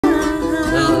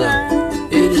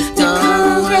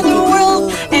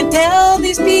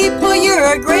people,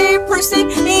 you're a great person.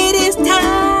 It is time.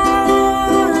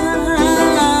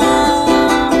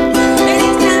 It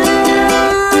is time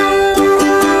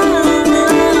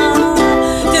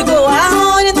to go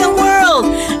out in the world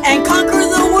and conquer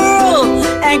the world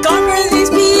and conquer these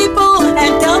people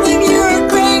and tell them you're a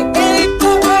great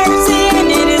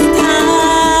person. It is time.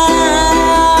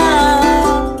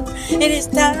 It is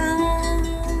time.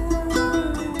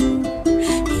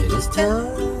 It is time.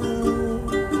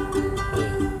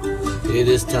 It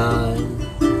is time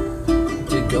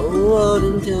to go out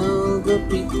and tell the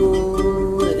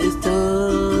people. It is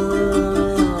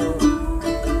time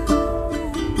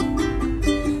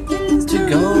to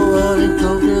go out and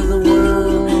conquer the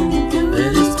world.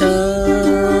 It is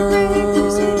time.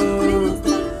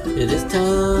 It is time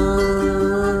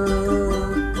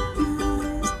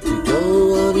to go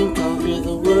out and conquer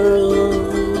the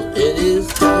world. It is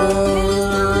time.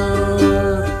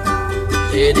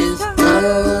 It is time.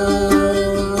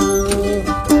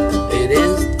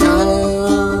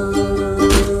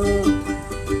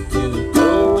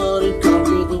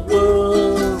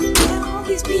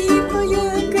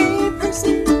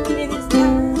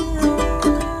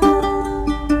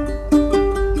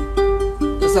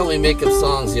 That's how we make up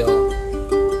songs, y'all.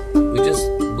 We just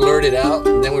blurt it out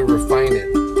and then we refine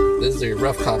it. This is a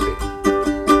rough copy.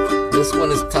 This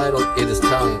one is titled It Is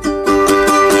Time. It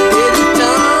is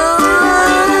time.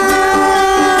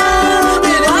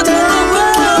 It is time.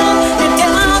 And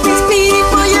tell all these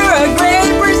people you're a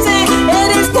great person. It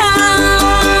is time.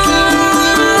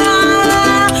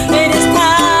 It is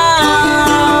time.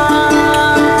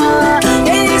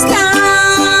 It is time.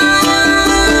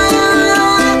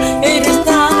 It is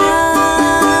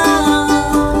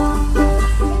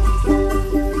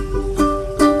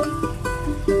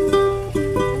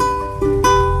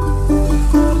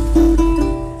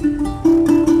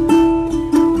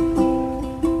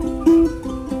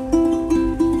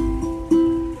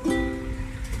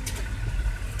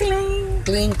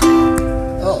Clink.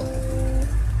 Oh.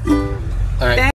 All right.